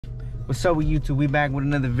What's up with YouTube? We back with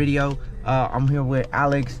another video. I'm here with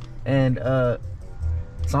Alex and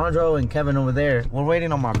Sandro and Kevin over there. We're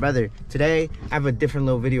waiting on my brother. Today, I have a different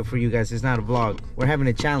little video for you guys. It's not a vlog. We're having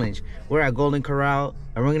a challenge. We're at Golden Corral,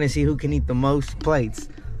 and we're gonna see who can eat the most plates.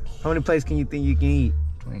 How many plates can you think you can eat?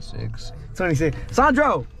 26. 26.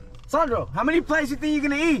 Sandro, how many plates you think you're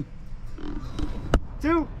gonna eat?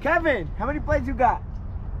 2. Kevin, how many plates you got?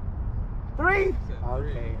 3?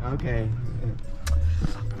 Okay.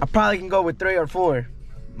 I probably can go with 3 or 4.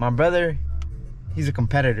 My brother, he's a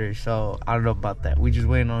competitor, so I don't know about that. We just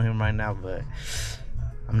waiting on him right now, but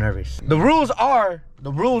I'm nervous. The rules are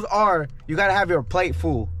you gotta have your plate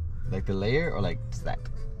full. Like the layer or like stacked?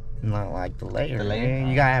 Not like the layer. Man.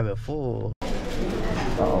 You gotta have it full.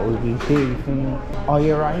 Oh, we see. Oh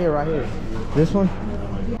yeah, right here. This one?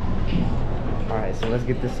 Alright, so let's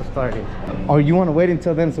get this started. Oh, you wanna wait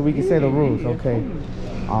until then so we can say the rules? Okay.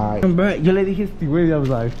 Alright. Yo le dije este güey that was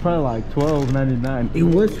like probably like $12.99. It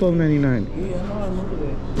was $12.99. Yeah, no, I remember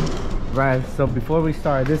that. Right, so before we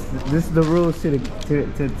start, this is the rules to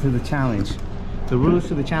the challenge. The rules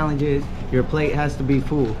to the challenge is your plate has to be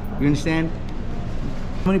full. You understand?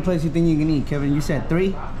 How many plates you think you can eat, Kevin? You said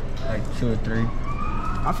 3? Like 2 or 3.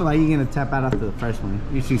 I feel like you're gonna tap out after the first one.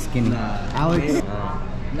 You're too skinny. Nah. Alex?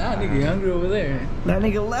 Nah, nigga hungry over there. That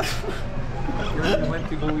nigga left.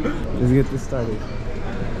 Let's get this started.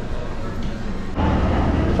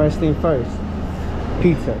 First thing first,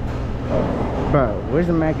 pizza. Bro, where's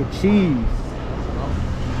the mac and cheese?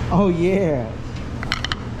 Oh yeah.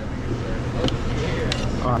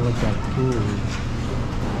 Oh, it looks like food.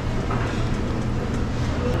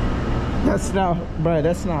 That's not, bro,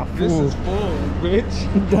 that's not full. This is full,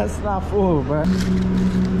 bitch. That's not full, bro.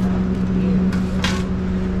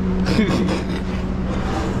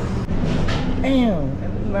 Damn,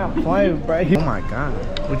 that's not playing, bro. Oh my god.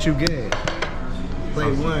 What you get?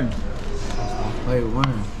 Plate 1. Plate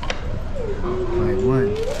 1. Plate 1.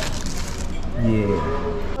 Yeah.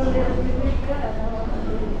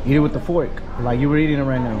 Eat it with the fork. Like you were eating it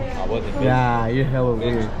right now. I wasn't. Yeah, you're hella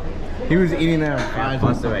weird. He was eating that.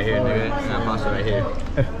 Pasta right here, nigga. Not pasta right here.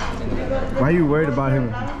 Why are you worried about him?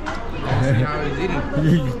 See how he's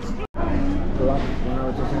eating.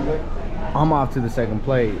 I'm off to the second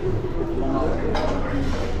plate. I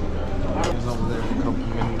was over there for a couple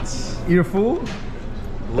minutes. You're full?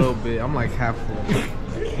 A little bit. I'm like half full.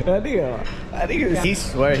 That nigga, he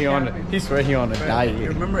swear he on a diet.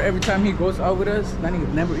 Remember every time he goes out with us, that nigga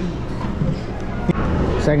never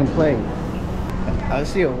eats. Second plate. I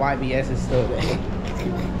see a YBS is still there.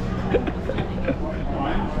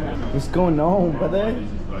 What's going on, brother?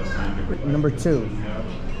 Number 2.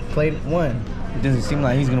 Plate 1. It doesn't seem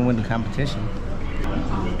like he's gonna win the competition.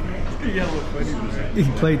 He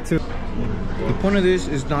played 2. The point of this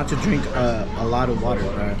is not to drink a lot of water,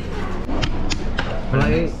 bro.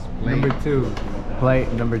 Plate number 2.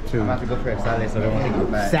 Plate number 2. I'm about to go for a salad, so I don't want to go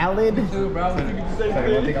back. Salad?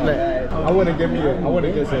 I want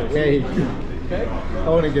to get some cake. I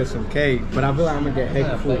want to get some cake, but I feel like I'm gonna get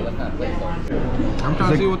heck full. I'm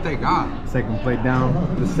trying to see what they got. Second plate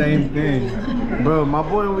down, the same thing. Bro, my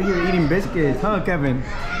boy over here eating biscuits, huh, Kevin?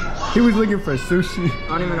 He was looking for sushi. I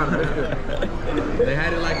don't even got a biscuit. They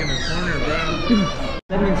had it like in the corner, bro.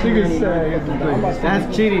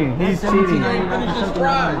 That's cheating. He's cheating. He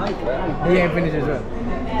ain't finished his run.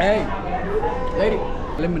 Hey, lady.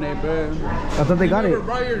 Lemonade, bro. I thought they got it.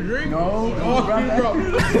 Brought your drink? No. Oh,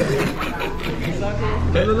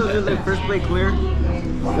 Look, first plate clear.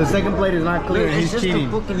 The second plate is not clear. He's cheating.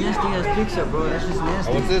 It's just a fucking nasty ass pizza, bro. That's just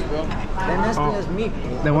nasty. What's this, bro? That nasty ass meat.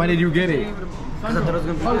 Then why did you get it? Because I thought it was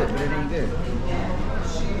gonna be good, but it ain't good.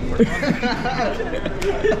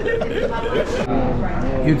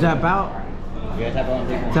 You tap out? Yeah, tap on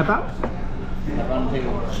the table. Tap out? Tap on the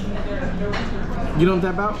table. You don't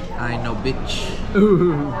tap out? I ain't no bitch.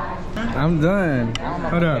 Ooh. I'm done.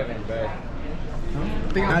 Hold up.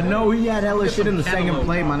 I know he had hella shit in the second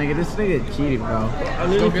plate, my nigga. This nigga cheated, bro. I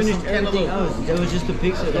literally finished everything else. It was just the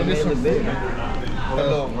pizza that made it look big. A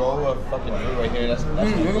little roll of fucking meat right here. That's Look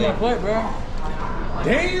at my plate, bro.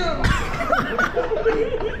 Damn!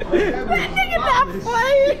 That nigga not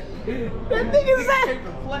playing. That nigga said.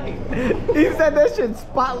 He said that shit's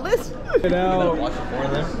spotless. Wash it for them.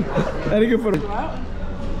 That nigga for the.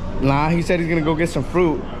 Nah, he said he's gonna go get some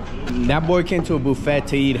fruit. That boy came to a buffet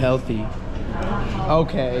to eat healthy.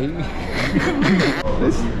 Okay.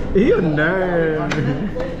 He a nerd.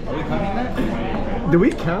 Are we counting that? Do we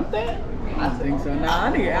count that? I think so. Nah, I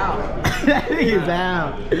nigga out. That nigga's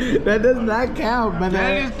out. That does not count, man.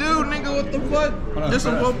 That is dude, nigga, what the fuck? Just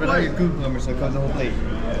some whole plate. Your group number, so it comes the whole plate.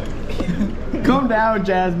 Calm down,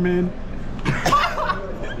 Jasmine.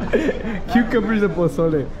 Cucumbers and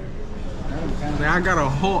pozole. Man, I got a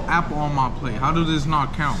whole apple on my plate. How does this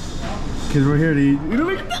not count? Cause we're here to eat.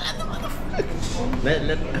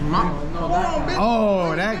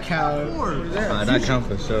 Oh, that counts. That counts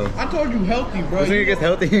for sure. I told you healthy, bro. This nigga gets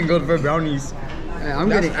healthy and goes for brownies. Hey, I'm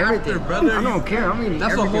That's getting everything, after, brother. I don't care. I'm eating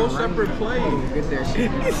That's a everything. whole separate plate. Get that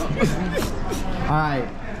shit. Alright.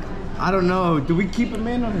 I don't know. Do we keep him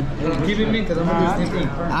in or Keep it in because I'm gonna do the same thing.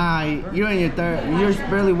 Alright, you're on your third. You're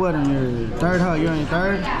barely what on your third, huh? You're on your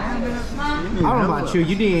third? I don't know about you.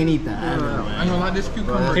 You didn't eat that. I know like this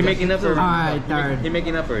cucumber. He making up for it. Alright, third. He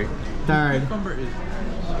making up for it. Third. Cucumber is.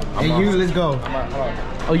 Hey, you, let's go.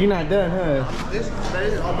 Oh, you're not done, huh?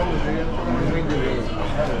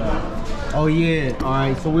 Oh, yeah.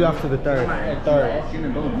 Alright, so we off to the third. Third.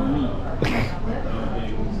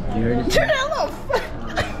 You heard it?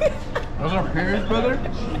 Those are parents, brother?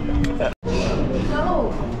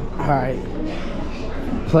 Alright.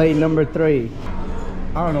 Play number 3.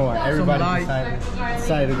 I don't know why everybody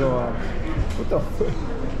decided to go on. What the fuck?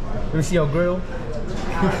 Let me see your grill.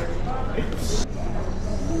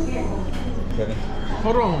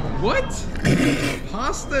 Hold on, what?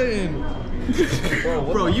 Pasta and...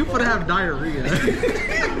 Bro, you finna have diarrhea. This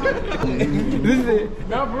is it.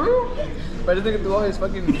 Nah, bro. But this nigga threw all his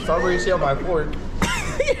fucking strawberry shit on my fork.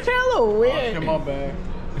 Hella weird. In my bag.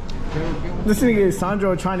 This nigga is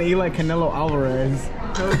Sandro trying to eat like Canelo Alvarez.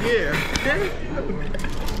 Hell yeah.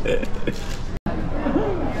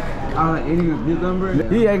 I like eating a cucumber.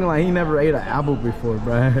 He acting like he never ate an apple before,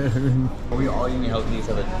 bro. We all eating healthy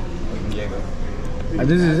except for Diego.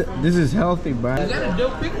 This is healthy, bro. Is that a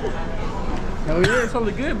dope pickle? Hell yeah, it's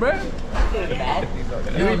totally good, bro.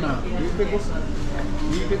 Hell no. You pickles?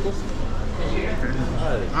 You pickles? I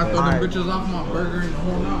throw them bitches off my burger and the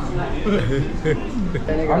whole nine.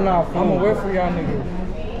 I'm gonna wait for y'all niggas.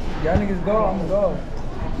 Y'all niggas go, I'm gonna go.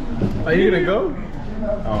 Are you gonna go?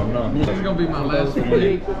 Oh no. This is gonna be my last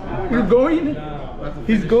plate. You're going?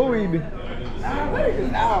 He's going. Hey,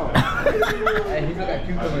 he still got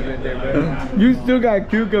cucumbers in there, bro. You still got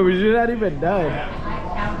cucumbers, you're not even done.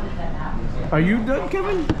 Are you done,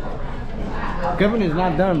 Kevin? Kevin is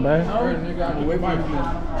not done, bro. I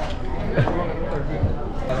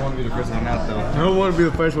don't want to be the first one out though. I don't want to be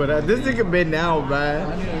the first one out. This nigga been out, man.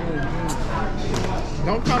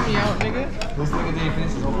 Don't call me out, nigga. This nigga didn't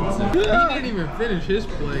finish his whole pizza. He didn't even finish his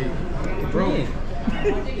plate. Bro.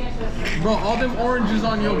 Bro, all them oranges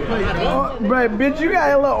on your plate. Oh, bro, bitch, you got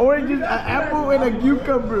hella oranges, an apple, and a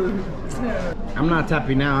cucumber. I'm not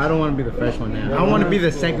tapping out. I don't want to be the first one out. I want to be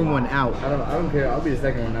the second one out. I don't care. I'll be the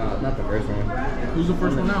second one out, not the first one. Who's the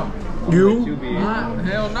first one out? You?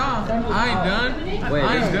 Hell nah. I ain't done. Wait, I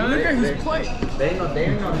ain't done. Look at his plate. They ain't no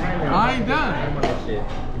time. I ain't done.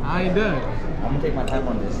 I ain't done. I'm gonna take my time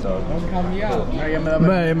on this, so Don't call me out.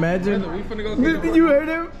 Bro, imagine. We finna go Did you heard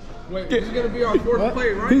him? Wait, this is gonna be our fourth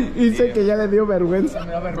plate, right? He said que ya le dio vergüenza.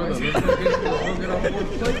 Brother, let's go get our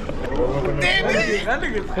fourth plate. Damn it! That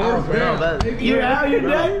nigga's fourth, bro. You out, you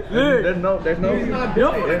done? there's no. He's not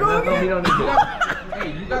Yo, done. go again.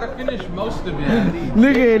 Hey, you gotta finish most of it at least.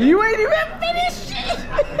 Nigga, you ain't even finished shit.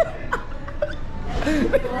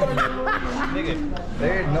 Nigga,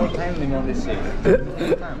 there's no time limit on this shit.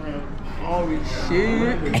 Holy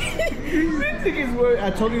shit. I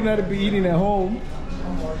told you not to be eating at home.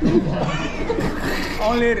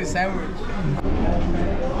 Only ate a sandwich.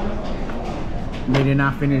 They did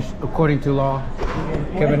not finish according to law.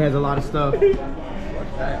 Kevin has a lot of stuff. I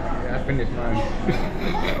finished mine.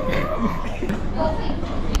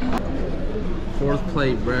 Fourth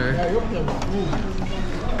plate, bruh.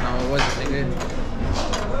 No, it wasn't, nigga.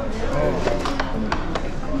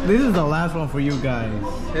 This is the last one for you guys.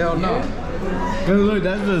 Hell no. Cause look,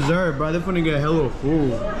 that's dessert, bro. They're finna get hella food.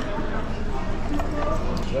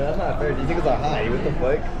 Bro, that's not fair. These niggas are high. What the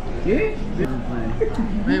fuck? Yeah?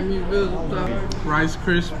 Make me feel some Rice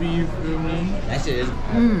Krispie, you feel me? That shit is.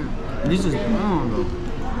 This is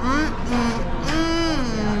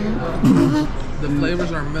The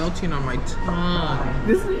flavors are melting on my tongue.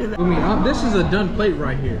 This is This is a done plate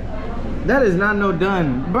right here. that is not no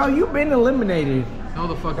done. Bro, you've been eliminated. No,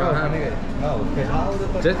 the fuck Bro, I my haven't. nigga. No.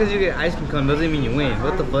 Just because you get ice cream cone doesn't mean you win.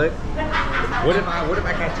 What the fuck? What if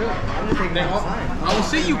I catch up? I'm gonna take that time. I will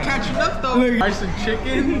see you catching up though. Look. Rice and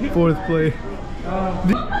chicken. Fourth play.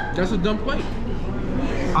 That's a done plate.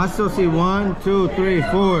 I still see 1, 2, 3,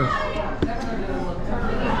 4.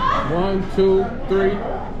 1, 2, 3.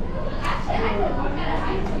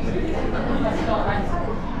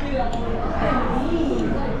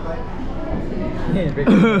 Yeah,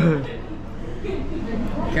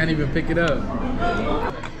 Can't even pick it up.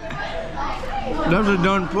 That's a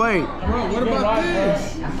done plate. Bro, what about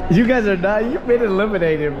this? You guys are done. You've been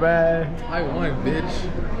eliminated, bruh. I won, bitch.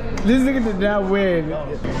 This nigga did not win.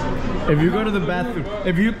 If you go to the bathroom,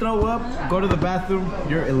 if you throw up, go to the bathroom,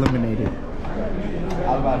 you're eliminated.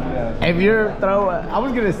 If you're I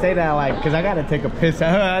was gonna say that like, cause I gotta take a piss.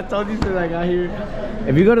 I told you since I got here.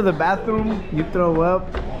 If you go to the bathroom, you throw up,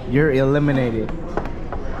 you're eliminated.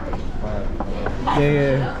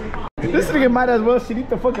 Yeah. This nigga might as well should eat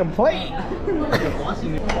the fucking plate.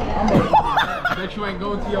 Bet you ain't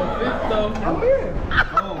going to your fifth though. I'm here.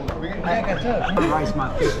 I got touched. Rice my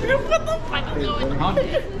fifth.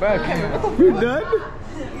 You done?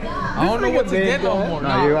 I don't know what to get no more. No,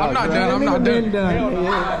 I'm not done. I'm not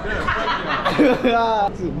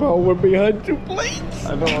done. Bro, we're behind 2 plates.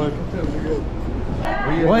 I know.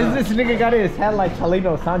 Why is this nigga got his head like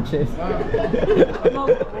Chalino Sanchez?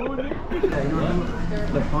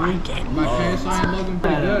 The point? My pants ain't looking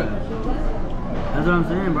pretty good. That's what I'm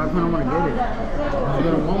saying, bro. I kinda wanna get it. You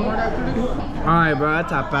got a Walmart after this? Alright, bro, I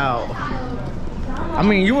top out. I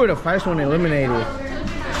mean, you were the first one eliminated.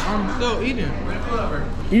 I'm still eating.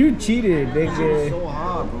 You cheated, nigga. So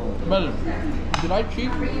hard, bro. Brother, did I cheat?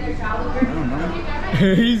 I don't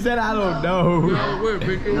know. He said, I don't know. No, we're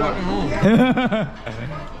bitch. You're walking home.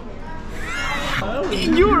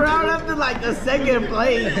 You were out after like the second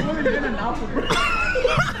place.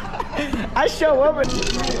 I show up and... You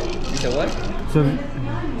said what? So,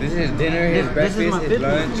 This is dinner, his This is my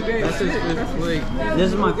breakfast, his fifth lunch. one.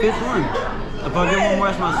 This is my 5th one. If I get one more,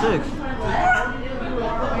 it's my 6th.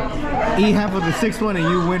 eat half of the 6th one and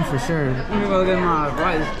you win for sure. Let me go get my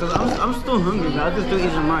rice, because I'm still hungry, but I can still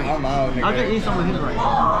eat some rice. I'm out, nigga. I can eat some of his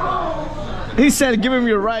rice. He said, give him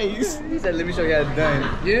your rice. He said, let me show you how it's done.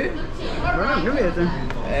 Yeah? Bro, give me that thing.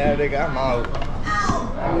 Yeah, nigga, I'm out.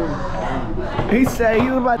 He said he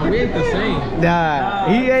was about to... We ate the same. Nah,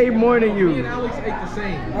 he ate more than Me you. and Alex ate the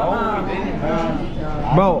same.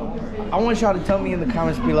 Bro, I want y'all to tell me in the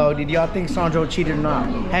comments below, did y'all think Sandro cheated or not?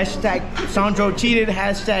 Hashtag Sandro cheated,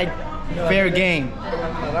 hashtag fair game.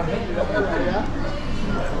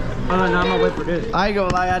 No, I'm gonna wait for this. I ain't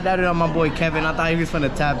gonna lie, I doubted on my boy Kevin. I thought he was gonna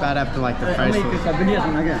tap out after like the first one. Esa videos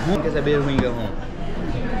when I get home. Guess I better when you go home.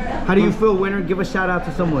 How do you feel, winner? Give a shout out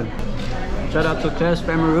to someone. Shout out to Tess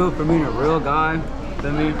Famaru for being a real guy.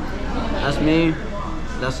 Feel me? That's me.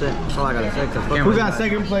 That's it. That's all I gotta say. Who got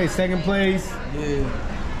second place? Second place. Yeah.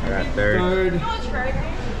 I got third. Third.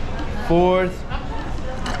 Fourth.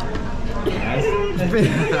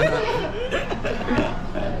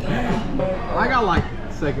 I got like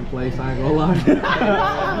second place, I ain't gonna lie.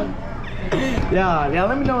 Yeah,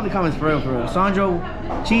 let me know in the comments for real. Sandro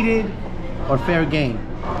cheated or fair game?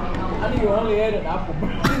 I think you only ate an apple, bro.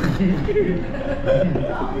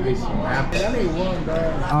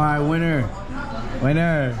 All right, winner.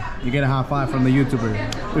 Winner. You get a high five from the YouTuber.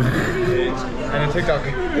 And a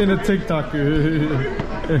TikToker. In a TikToker.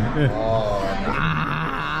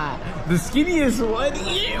 The skinniest one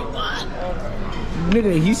here, what?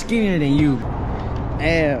 Nigga, he's skinnier than you.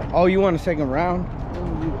 And oh, you want a second round?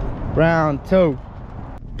 Round 2.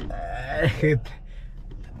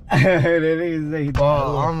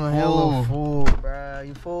 Oh, I'm a hella fool, bro.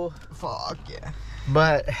 You fool? Fuck yeah.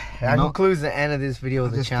 But that concludes the end of this video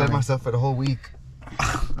of the challenge. fed myself for the whole week.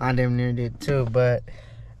 I damn near did too, but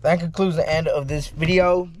that concludes the end of this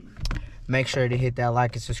video. Make sure to hit that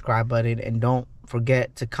like and subscribe button, and don't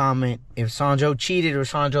forget to comment if Sandro cheated or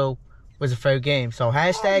Sandro was a fair game. So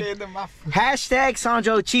hashtag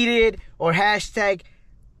Sandro cheated or hashtag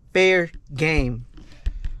fair game.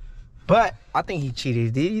 But I think he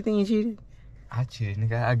cheated. Did you think he cheated? I cheated,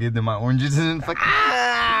 nigga. I give them my oranges and fucking.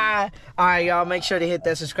 Alright, y'all, make sure to hit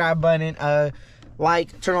that subscribe button.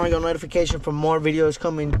 Like, turn on your notification for more videos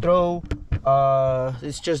coming through.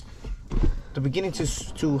 It's just the beginning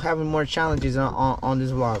to having more challenges on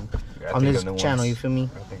this vlog, on this channel. You feel me?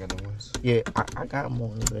 I think I know once. Yeah, I got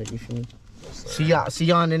more, but you feel me? See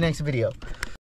y'all in the next video.